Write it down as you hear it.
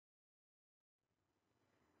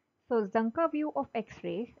So Zanca view of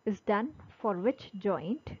X-ray is done for which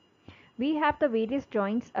joint? We have the various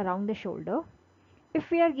joints around the shoulder. If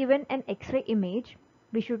we are given an X-ray image,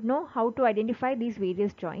 we should know how to identify these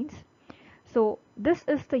various joints. So this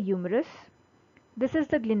is the humerus, this is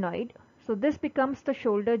the glenoid, so this becomes the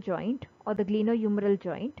shoulder joint or the glenohumeral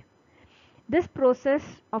joint. This process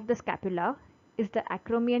of the scapula is the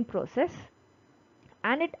acromion process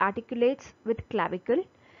and it articulates with clavicle.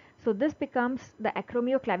 So this becomes the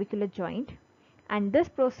acromioclavicular joint, and this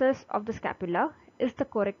process of the scapula is the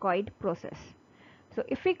coracoid process. So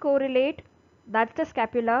if we correlate, that's the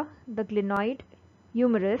scapula, the glenoid,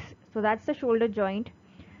 humerus, so that's the shoulder joint.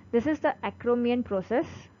 This is the acromion process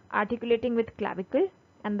articulating with clavicle,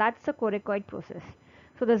 and that's the coracoid process.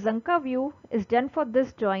 So the Zanca view is done for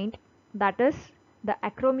this joint, that is the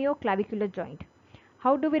acromioclavicular joint.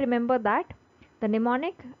 How do we remember that? The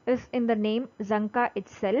mnemonic is in the name Zanca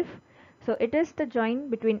itself. So it is the joint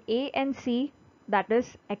between A and C, that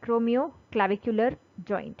is acromioclavicular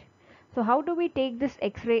joint. So how do we take this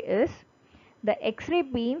X-ray is, the X-ray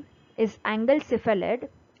beam is angle cephalad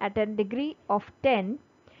at a degree of 10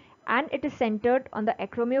 and it is centered on the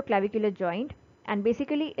acromioclavicular joint, and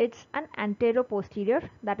basically it's an antero-posterior,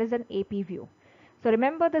 that is an AP view. So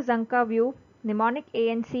remember the Zanca view, mnemonic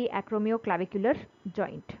ANC acromioclavicular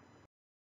joint.